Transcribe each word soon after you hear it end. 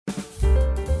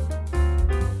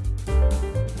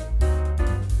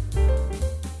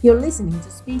You're listening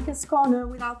to Speaker's Corner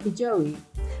with Alfie Joey.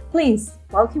 Please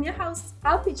welcome your host,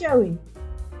 Alfie Joey.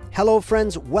 Hello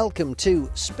friends, welcome to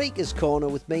Speaker's Corner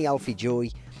with me, Alfie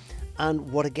Joey.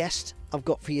 And what a guest I've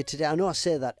got for you today. I know I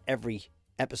say that every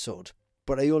episode,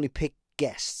 but I only pick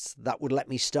guests that would let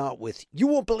me start with. You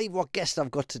won't believe what guest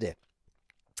I've got today.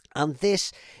 And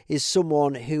this is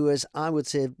someone who is, I would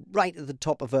say, right at the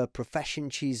top of her profession.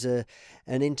 She's an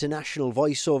international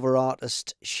voiceover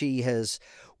artist. She has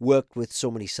worked with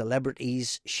so many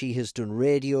celebrities. She has done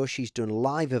radio. She's done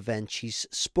live events. She's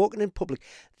spoken in public.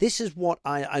 This is what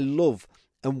I love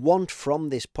and want from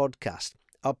this podcast,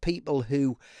 are people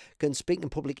who can speak in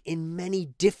public in many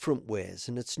different ways.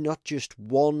 And it's not just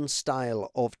one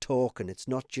style of talking. It's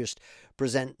not just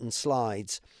presenting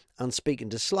slides and speaking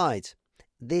to slides.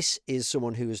 This is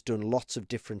someone who has done lots of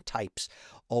different types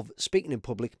of speaking in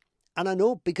public. And I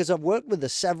know because I've worked with her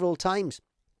several times.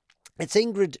 It's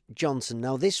Ingrid Johnson.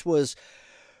 Now, this was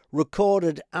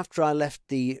recorded after I left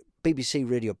the BBC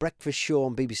Radio Breakfast Show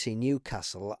on BBC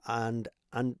Newcastle. And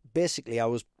basically I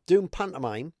was doing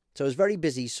pantomime. So I was very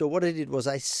busy. So what I did was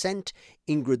I sent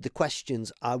Ingrid the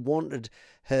questions I wanted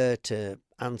her to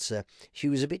answer. She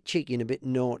was a bit cheeky and a bit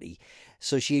naughty.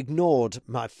 So she ignored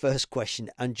my first question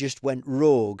and just went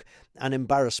rogue and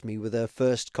embarrassed me with her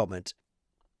first comment.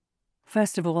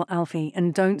 First of all, Alfie,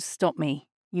 and don't stop me,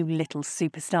 you little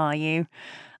superstar, you.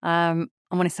 I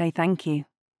want to say thank you.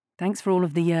 Thanks for all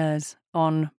of the years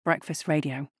on Breakfast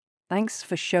Radio. Thanks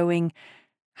for showing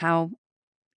how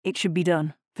it should be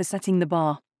done, for setting the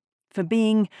bar, for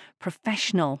being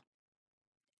professional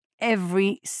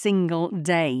every single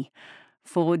day,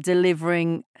 for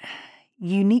delivering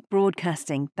unique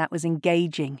broadcasting that was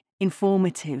engaging,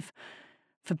 informative,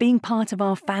 for being part of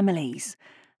our families,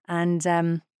 and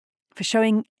for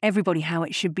showing everybody how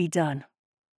it should be done.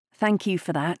 Thank you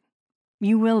for that.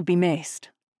 You will be missed.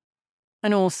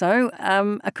 And also,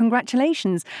 a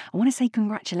congratulations. I want to say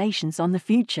congratulations on the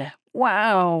future.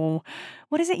 Wow.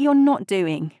 What is it you're not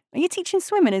doing? Are you teaching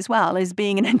swimming as well as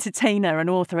being an entertainer, an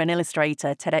author, an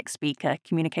illustrator, TEDx speaker,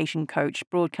 communication coach,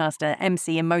 broadcaster,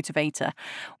 MC and motivator?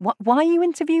 Why are you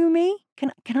interviewing me?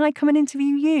 Can I come and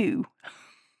interview you?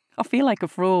 I feel like a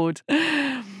fraud.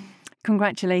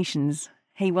 Congratulations.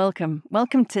 Hey, welcome.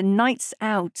 Welcome to Nights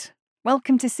Out.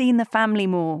 Welcome to seeing the family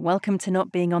more. Welcome to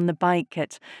not being on the bike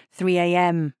at 3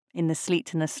 a.m. in the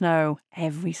sleet and the snow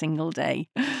every single day.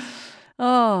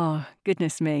 Oh,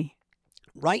 goodness me.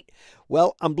 Right.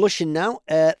 Well, I'm blushing now.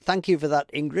 Thank you for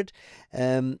that, Ingrid.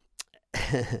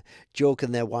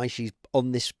 Joking there why she's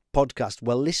on this podcast.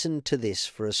 Well, listen to this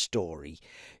for a story.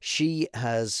 She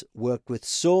has worked with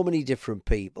so many different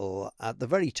people at the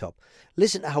very top.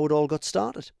 Listen to how it all got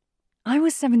started. I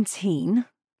was 17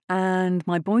 and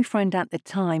my boyfriend at the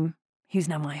time, who's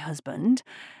now my husband,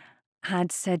 had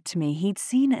said to me he'd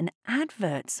seen an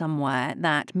advert somewhere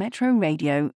that Metro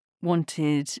Radio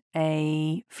wanted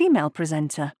a female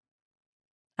presenter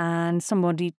and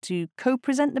somebody to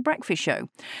co-present the breakfast show.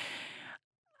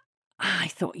 I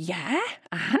thought, yeah,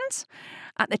 and?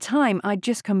 At the time, I'd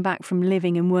just come back from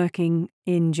living and working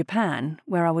in Japan,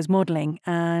 where I was modelling,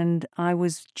 and I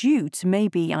was due to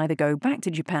maybe either go back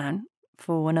to Japan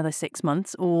for another 6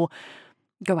 months or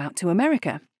go out to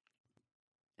America.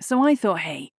 So I thought,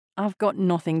 hey, I've got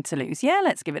nothing to lose. Yeah,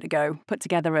 let's give it a go. Put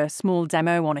together a small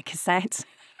demo on a cassette.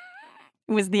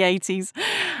 It was the 80s,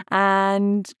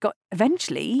 and got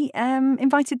eventually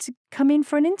invited to come in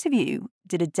for an interview.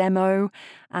 Did a demo,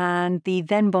 and the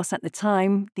then boss at the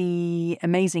time, the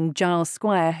amazing Giles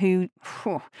Squire, who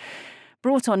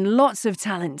brought on lots of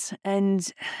talent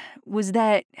and was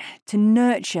there to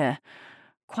nurture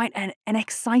quite an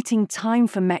exciting time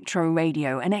for Metro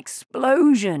Radio, an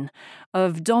explosion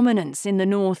of dominance in the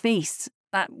Northeast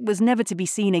that was never to be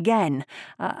seen again.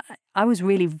 I was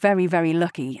really very, very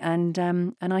lucky, and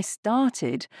I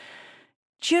started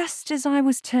just as I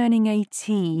was turning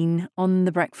 18 on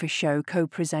The Breakfast Show,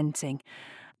 co-presenting.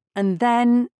 And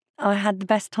then I had the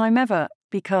best time ever,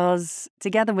 because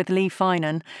together with Lee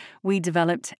Finan, we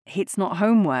developed It's Not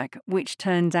Homework, which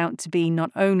turned out to be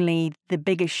not only the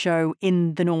biggest show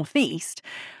in the Northeast,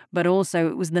 but also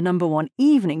it was the #1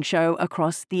 evening show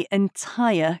across the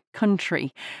entire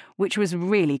country, which was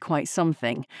really quite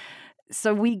something.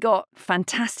 So we got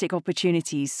fantastic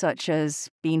opportunities, such as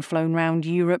being flown around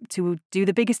Europe to do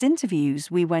the biggest interviews.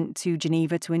 We went to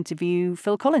Geneva to interview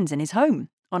Phil Collins in his home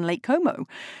on Lake Como.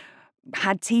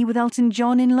 Had tea with Elton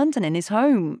John in London in his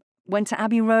home. Went to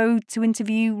Abbey Road to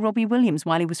interview Robbie Williams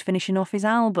while he was finishing off his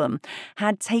album.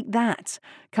 Had Take That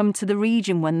come to the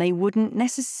region when they wouldn't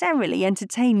necessarily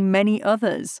entertain many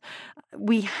others.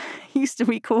 used to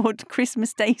record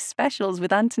Christmas Day specials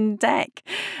with Anton Deck.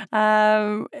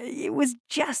 It was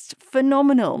just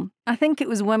phenomenal. I think it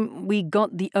was when we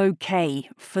got the okay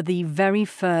for the very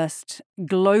first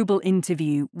global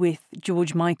interview with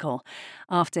George Michael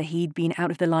after he'd been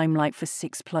out of the limelight for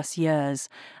 6+ years.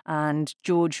 And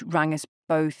George rang us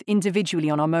both individually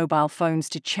on our mobile phones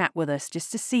to chat with us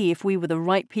just to see if we were the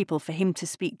right people for him to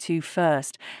speak to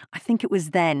first. I think it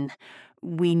was then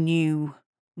we knew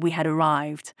we had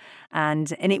arrived.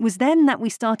 And it was then that we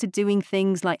started doing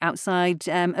things like outside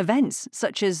events,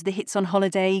 such as the Hits on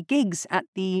Holiday gigs at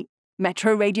the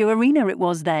Metro Radio Arena it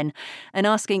was then, and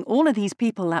asking all of these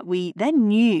people that we then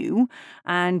knew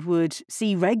and would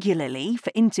see regularly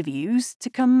for interviews to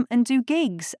come and do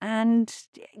gigs. And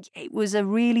it was a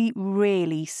really,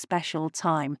 really special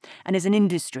time. And as an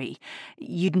industry,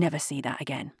 you'd never see that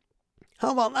again.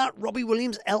 How about that? Robbie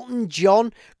Williams, Elton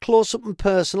John, close up and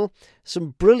personal.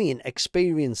 Some brilliant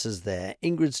experiences there.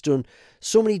 Ingrid's done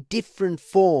so many different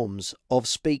forms of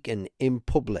speaking in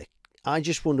public. I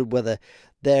just wondered whether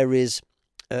there is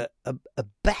a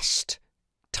best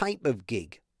type of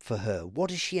gig for her.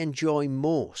 What does she enjoy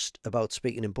most about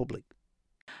speaking in public?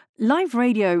 Live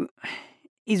radio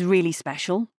is really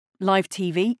special. Live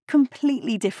TV,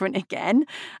 completely different again.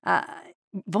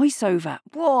 Voiceover,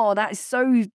 whoa, that is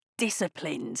so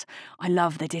disciplined. I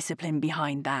love the discipline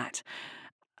behind that.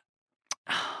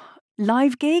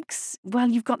 Live gigs, well,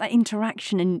 you've got that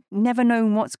interaction and never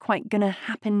knowing what's quite going to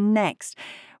happen next.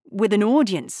 With an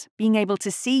audience, being able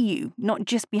to see you, not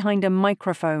just behind a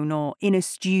microphone or in a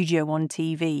studio on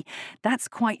TV. That's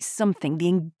quite something. The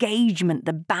engagement,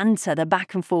 the banter, the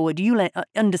back and forward, you'll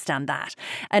understand that.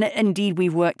 And indeed,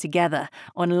 we've worked together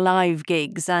on live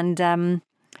gigs and,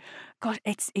 God,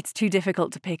 it's too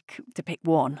difficult to pick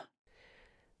one.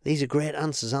 These are great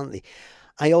answers, aren't they?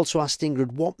 I also asked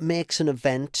Ingrid what makes an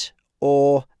event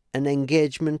or an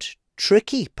engagement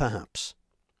tricky, perhaps.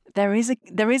 There is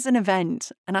an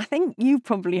event, and I think you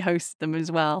probably host them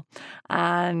as well.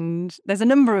 And there's a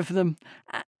number of them,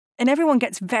 and everyone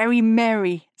gets very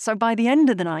merry. So by the end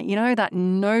of the night, you know that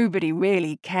nobody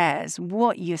really cares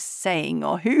what you're saying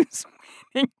or who's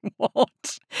winning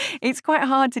what. It's quite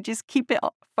hard to just keep it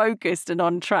focused and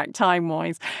on track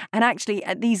time-wise. And actually,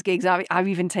 at these gigs, I've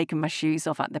even taken my shoes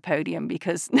off at the podium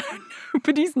because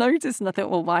nobody's noticed. And I thought,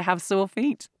 well, why have sore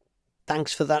feet?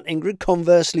 Thanks for that, Ingrid.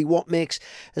 Conversely, what makes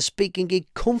a speaking gig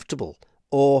comfortable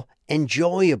or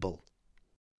enjoyable?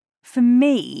 For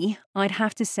me, I'd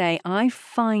have to say I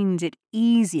find it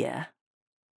easier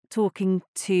talking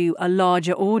to a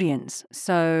larger audience.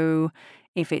 So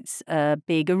if it's a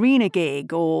big arena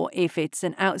gig or if it's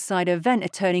an outside event, a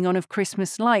turning on of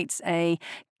Christmas lights, a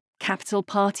capital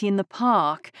party in the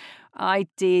park. I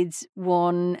did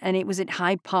one and it was at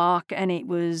Hyde Park and it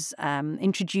was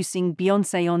introducing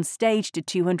Beyonce on stage to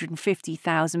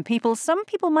 250,000 people. Some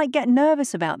people might get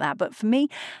nervous about that, but for me,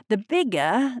 the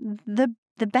bigger, the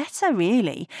better,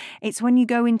 really. It's when you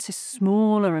go into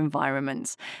smaller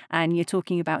environments and you're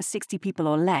talking about 60 people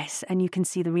or less and you can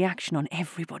see the reaction on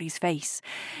everybody's face.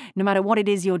 No matter what it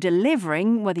is you're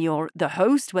delivering, whether you're the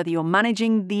host, whether you're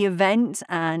managing the event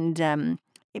and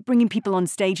bringing people on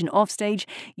stage and off stage,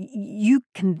 you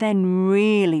can then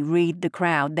really read the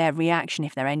crowd, their reaction,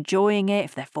 if they're enjoying it,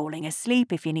 if they're falling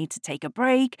asleep, if you need to take a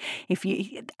break,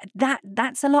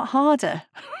 that's a lot harder.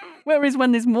 Whereas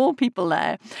when there's more people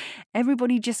there,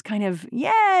 everybody just kind of,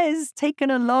 is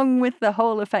taken along with the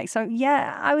whole effect. So,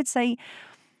 I would say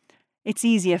it's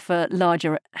easier for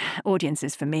larger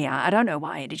audiences for me. I don't know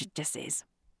why, it just is.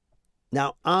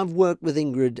 Now, I've worked with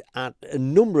Ingrid at a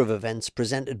number of events,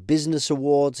 presented business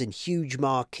awards in huge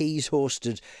marquees,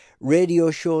 hosted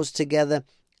radio shows together,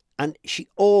 and she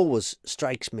always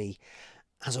strikes me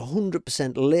as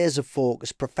 100%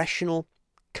 laser-focused, professional,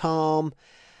 calm.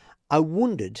 I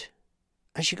wondered,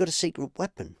 has she got a secret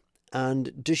weapon?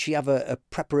 And does she have a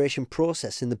preparation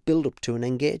process in the build-up to an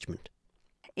engagement?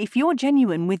 If you're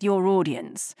genuine with your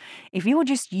audience, if you're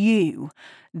just you,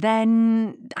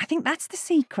 then I think that's the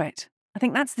secret.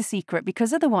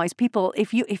 Because otherwise people,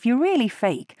 if you're really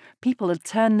fake, people will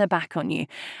turn their back on you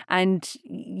and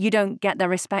you don't get their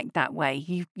respect that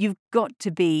way. You've got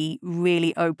to be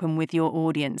really open with your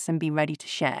audience and be ready to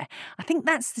share. I think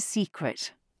that's the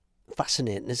secret.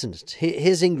 Fascinating, isn't it?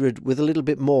 Here's Ingrid with a little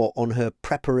bit more on her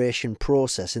preparation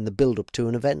process in the build-up to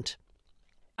an event.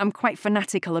 I'm quite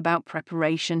fanatical about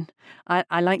preparation.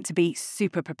 I like to be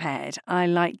super prepared. I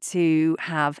like to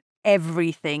have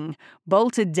everything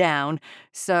bolted down.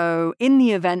 So in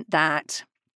the event that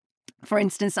For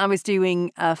instance, I was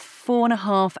doing a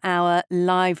 4.5-hour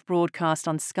live broadcast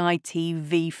on Sky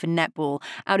TV for netball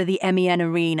out of the MEN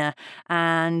Arena.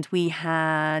 And we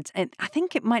had, I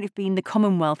think it might have been the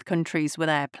Commonwealth countries were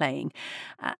there playing.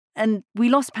 And we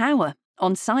lost power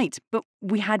on site, but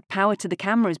we had power to the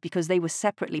cameras because they were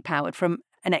separately powered from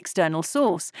an external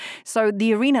source. So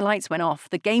the arena lights went off,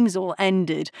 the games all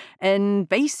ended, and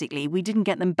basically we didn't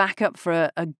get them back up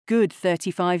for a good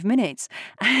 35 minutes.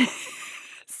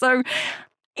 So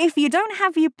if you don't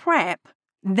have your prep,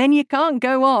 then you can't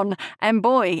go on. And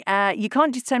boy, you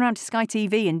can't just turn around to Sky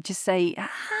TV and just say,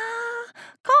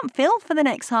 can't film for the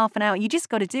next half an hour. You just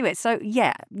got to do it. So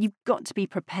yeah, you've got to be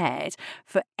prepared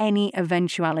for any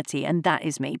eventuality. And that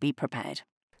is me, be prepared.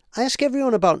 I ask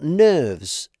everyone about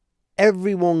nerves.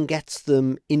 Everyone gets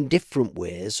them in different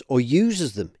ways or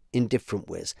uses them in different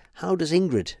ways. How does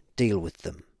Ingrid deal with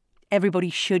them? Everybody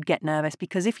should get nervous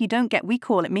because if you don't get, me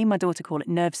and my daughter call it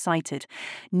nerve-sighted.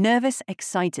 Nervous,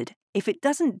 excited. If it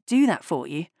doesn't do that for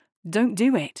you, don't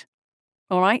do it.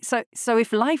 All right? So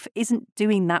if life isn't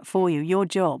doing that for you, your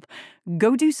job,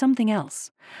 go do something else.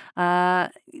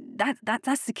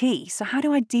 That's the key. So how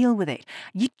do I deal with it?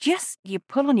 You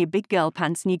pull on your big girl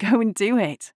pants and you go and do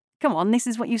it. Come on, this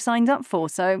is what you signed up for.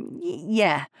 So,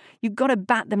 yeah, you've got to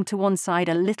bat them to one side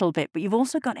a little bit, but you've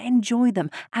also got to enjoy them,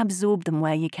 absorb them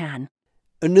where you can.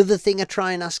 Another thing I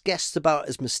try and ask guests about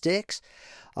is mistakes.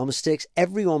 Our mistakes,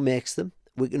 everyone makes them.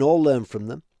 We can all learn from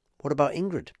them. What about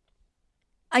Ingrid?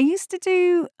 I used to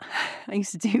do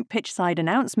pitch side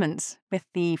announcements with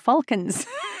the Falcons.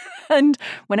 And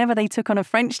whenever they took on a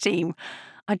French team,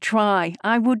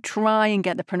 I would try and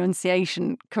get the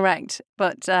pronunciation correct,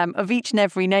 but of each and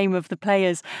every name of the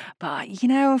players. But,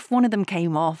 if one of them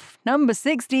came off, number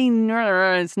 16,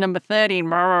 it's number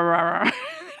 13, it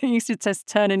used to just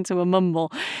turn into a mumble.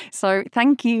 So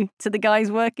thank you to the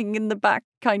guys working in the back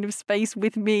kind of space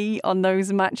with me on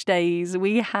those match days.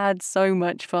 We had so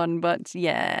much fun, but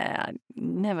yeah, I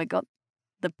never got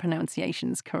the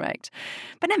pronunciations correct.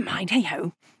 But never mind,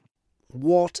 hey-ho.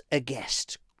 What a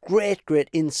guest. Great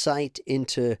insight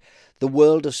into the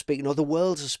world of speaking, or the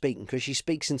worlds of speaking, because she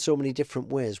speaks in so many different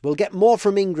ways. We'll get more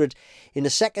from Ingrid in a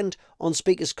second on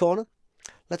Speaker's Corner.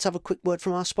 Let's have a quick word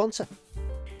from our sponsor.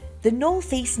 The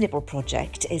North East Nipple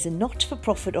Project is a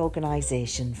not-for-profit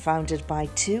organisation founded by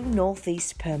two North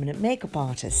East permanent makeup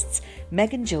artists,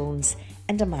 Megan Jones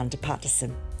and Amanda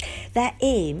Patterson. Their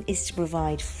aim is to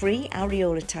provide free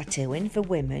areola tattooing for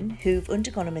women who've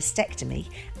undergone a mastectomy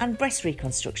and breast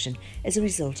reconstruction as a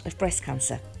result of breast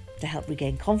cancer, to help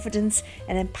regain confidence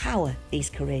and empower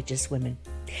these courageous women.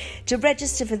 To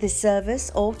register for this service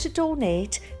or to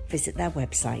donate, visit their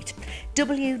website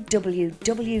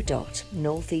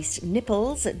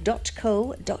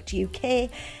www.northeastnipples.co.uk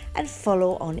and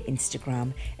follow on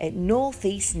Instagram at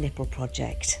Northeast Nipple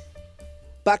Project.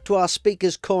 Back to our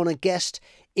Speaker's Corner guest,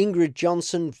 Ingrid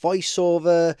Johnson,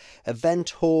 voiceover,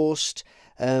 event host,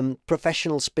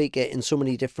 professional speaker in so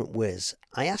many different ways.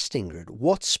 I asked Ingrid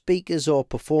what speakers or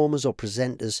performers or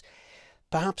presenters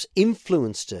perhaps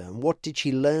influenced her and what did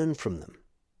she learn from them?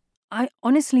 I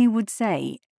honestly would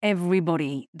say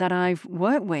everybody that I've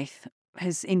worked with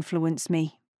has influenced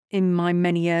me in my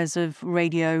many years of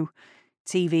radio,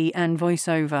 TV and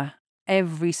voiceover.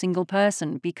 Every single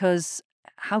person, because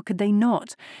how could they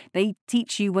not? They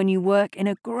teach you when you work in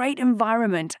a great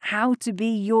environment how to be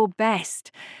your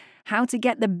best, how to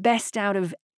get the best out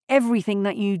of everything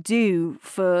that you do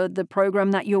for the program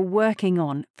that you're working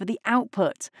on, for the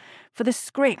output, for the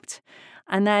script.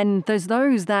 And then there's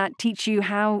those that teach you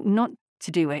how not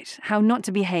to do it, how not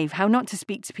to behave, how not to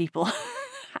speak to people,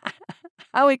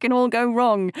 how it can all go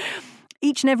wrong.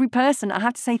 Each and every person I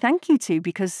have to say thank you to,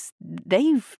 because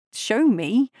they've shown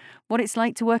me what it's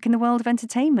like to work in the world of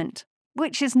entertainment,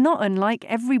 which is not unlike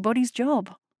everybody's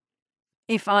job.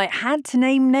 If I had to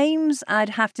name names, I'd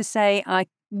have to say I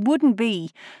wouldn't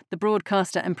be the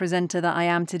broadcaster and presenter that I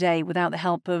am today without the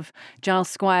help of Giles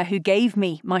Squire, who gave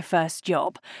me my first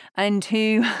job and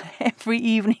who every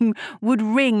evening would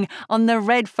ring on the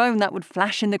red phone that would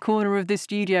flash in the corner of the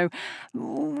studio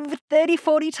 30,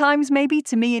 40 times maybe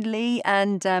to me and Lee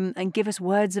and give us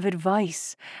words of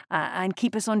advice and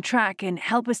keep us on track and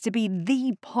help us to be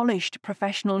the polished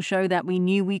professional show that we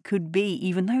knew we could be,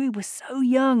 even though we were so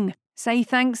young. Say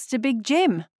thanks to Big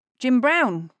Jim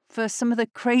Brown, for some of the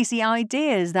crazy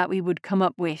ideas that we would come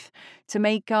up with to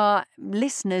make our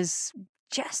listeners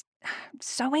just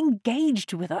so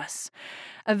engaged with us.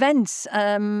 events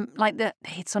like the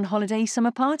Hits on Holiday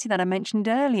summer party that I mentioned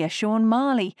earlier. Sean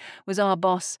Marley was our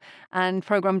boss and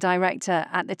programme director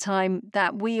at the time,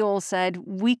 that we all said,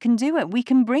 we can do it. We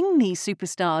can bring these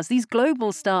superstars, these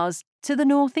global stars, to the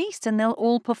Northeast, and they'll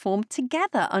all perform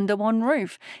together under one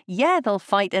roof. Yeah, they'll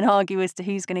fight and argue as to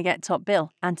who's going to get top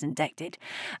bill. Anton Deck did.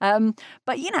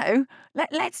 But,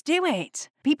 let's do it.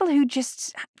 People who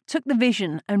just took the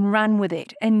vision and ran with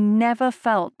it and never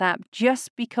felt that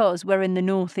just because we're in the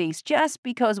Northeast, just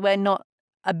because we're not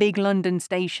a big London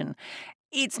station,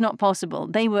 it's not possible.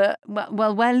 They were,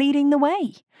 we're leading the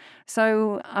way.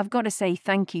 So I've got to say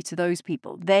thank you to those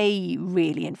people. They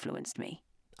really influenced me.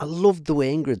 I loved the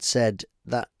way Ingrid said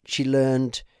that she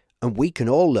learned, and we can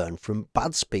all learn from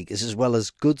bad speakers as well as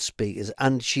good speakers.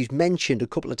 And she's mentioned a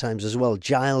couple of times as well,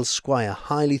 Giles Squire,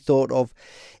 highly thought of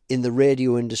in the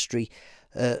radio industry.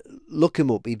 Look him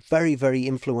up. He's a very, very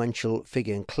influential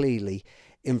figure and clearly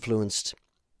influenced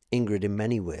Ingrid in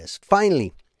many ways.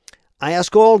 Finally, I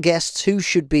ask all guests who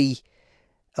should be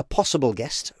a possible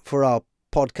guest for our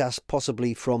podcast,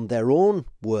 possibly from their own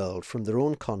world, from their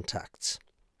own contacts.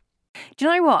 Do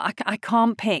you know what? I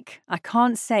can't pick. I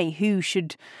can't say who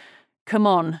should come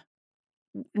on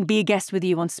and be a guest with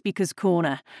you on Speaker's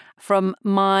Corner from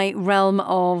my realm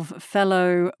of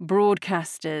fellow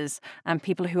broadcasters and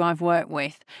people who I've worked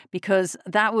with, because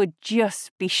that would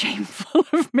just be shameful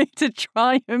of me to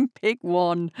try and pick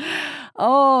one.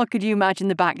 Oh, could you imagine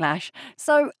the backlash?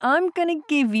 So I'm going to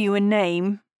give you a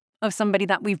name of somebody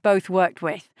that we've both worked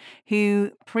with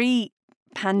who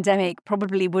pre-pandemic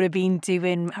probably would have been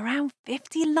doing around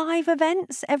 50 live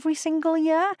events every single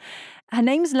year. Her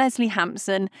name's Leslie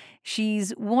Hampson.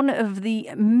 She's one of the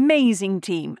amazing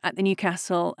team at the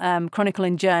Newcastle Chronicle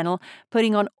and Journal,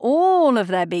 putting on all of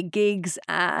their big gigs,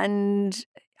 and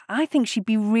I think she'd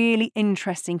be really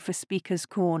interesting for Speaker's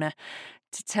Corner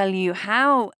to tell you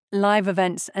how live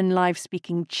events and live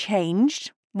speaking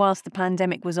changed whilst the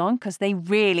pandemic was on, because they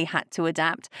really had to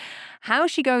adapt. How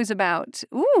she goes about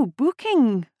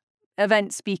booking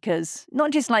event speakers,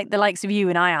 not just like the likes of you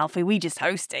and I, Alfie, we just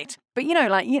host it. But,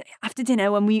 after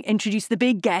dinner when we introduce the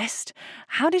big guest,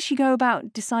 how does she go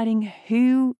about deciding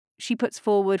who she puts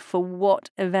forward for what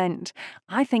event?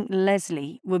 I think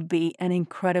Leslie would be an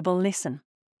incredible listen.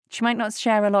 She might not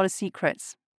share a lot of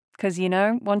secrets, because,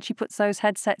 once she puts those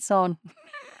headsets on,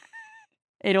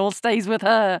 it all stays with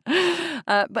her.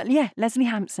 But yeah, Leslie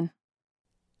Hampson.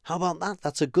 How about that?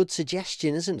 That's a good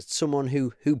suggestion, isn't it? Someone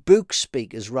who books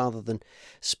speakers rather than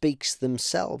speaks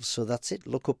themselves. So that's it.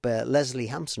 Look up Leslie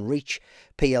Hampson, Reach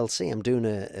PLC. I'm doing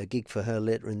a gig for her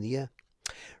later in the year.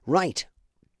 Right.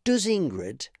 Does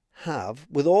Ingrid have,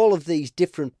 with all of these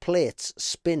different plates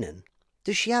spinning,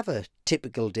 does she have a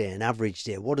typical day, an average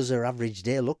day? What does her average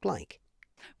day look like?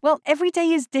 Well, every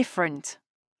day is different.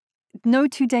 No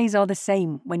 2 days are the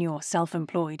same when you're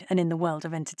self-employed and in the world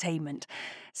of entertainment.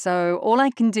 So all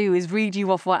I can do is read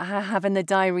you off what I have in the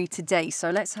diary today. So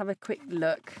let's have a quick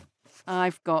look.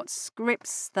 I've got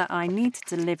scripts that I need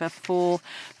to deliver for.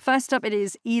 First up, it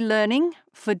is e-learning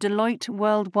for Deloitte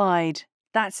Worldwide.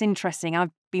 That's interesting.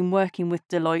 I've been working with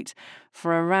Deloitte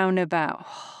for around about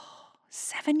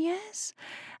 7 years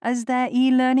as their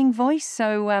e-learning voice.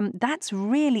 So that's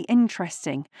really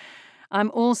interesting. I'm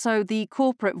also the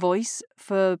corporate voice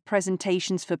for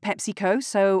presentations for PepsiCo,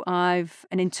 so I've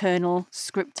an internal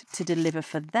script to deliver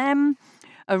for them.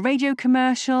 A radio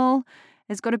commercial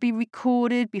has got to be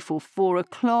recorded before 4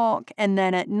 o'clock, and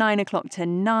then at 9 o'clock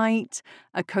tonight,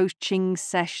 a coaching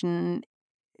session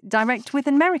direct with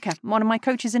America, one of my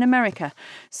coaches in America.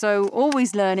 So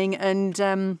always learning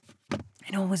and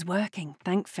always working,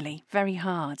 thankfully. Very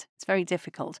hard. It's very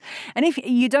difficult. And if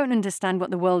you don't understand what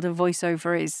the world of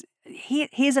voiceover is,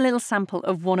 here's a little sample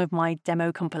of one of my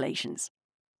demo compilations.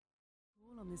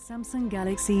 On the Samsung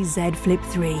Galaxy Z Flip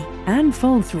 3 and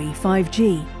Fold 3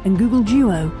 5G and Google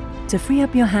Duo to free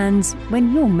up your hands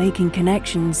when you're making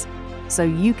connections, so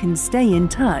you can stay in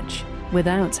touch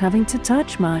without having to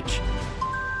touch much.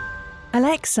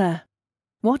 Alexa,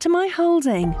 what am I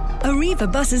holding?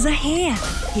 Arriva buses are here.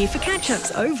 Here for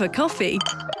catch-ups over coffee.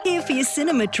 Here for your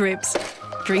cinema trips,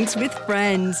 drinks with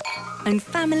friends, and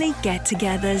family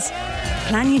get-togethers.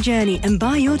 Plan your journey and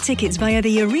buy your tickets via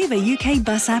the Arriva UK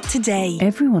bus app today.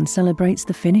 Everyone celebrates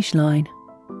the finish line.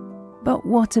 But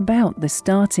what about the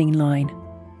starting line?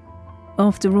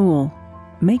 After all,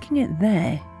 making it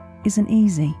there isn't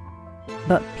easy.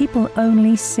 But people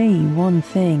only see one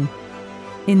thing.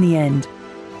 In the end,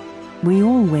 we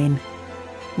all win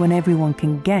when everyone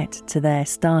can get to their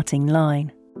starting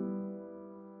line.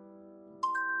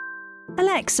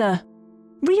 Alexa,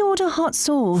 reorder hot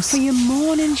sauce for your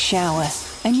morning shower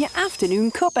and your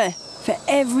afternoon cuppa. For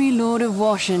every load of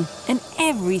washing and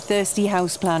every thirsty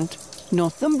houseplant,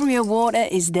 Northumbria Water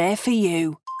is there for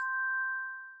you.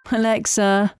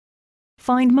 Alexa,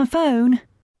 find my phone.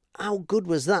 How good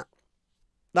was that?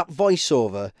 That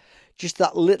voiceover, just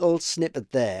that little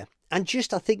snippet there. And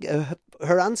just, I think,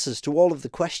 her answers to all of the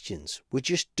questions were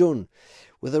just done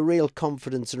with a real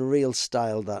confidence and a real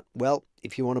style that, well,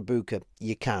 if you want to book her,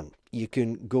 you can. You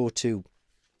can go to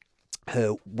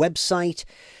her website,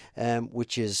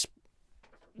 which is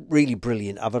really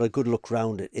brilliant. I've had a good look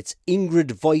round it. It's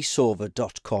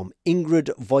ingridvoiceover.com,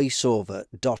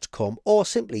 ingridvoiceover.com, or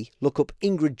simply look up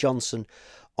Ingrid Johnson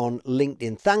on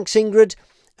LinkedIn. Thanks, Ingrid,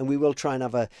 and we will try and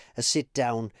have a sit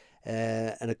down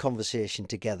and a conversation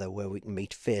together where we can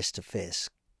meet face to face.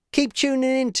 Keep tuning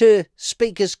in to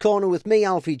Speaker's Corner with me,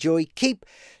 Alfie Joy. Keep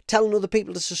telling other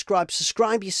people to subscribe.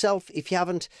 Subscribe yourself if you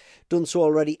haven't done so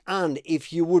already. And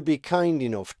if you would be kind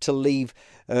enough to leave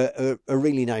a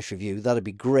really nice review, that'd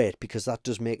be great, because that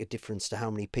does make a difference to how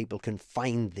many people can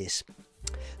find this.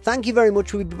 Thank you very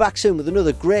much. We'll be back soon with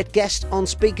another great guest on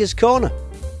Speaker's Corner.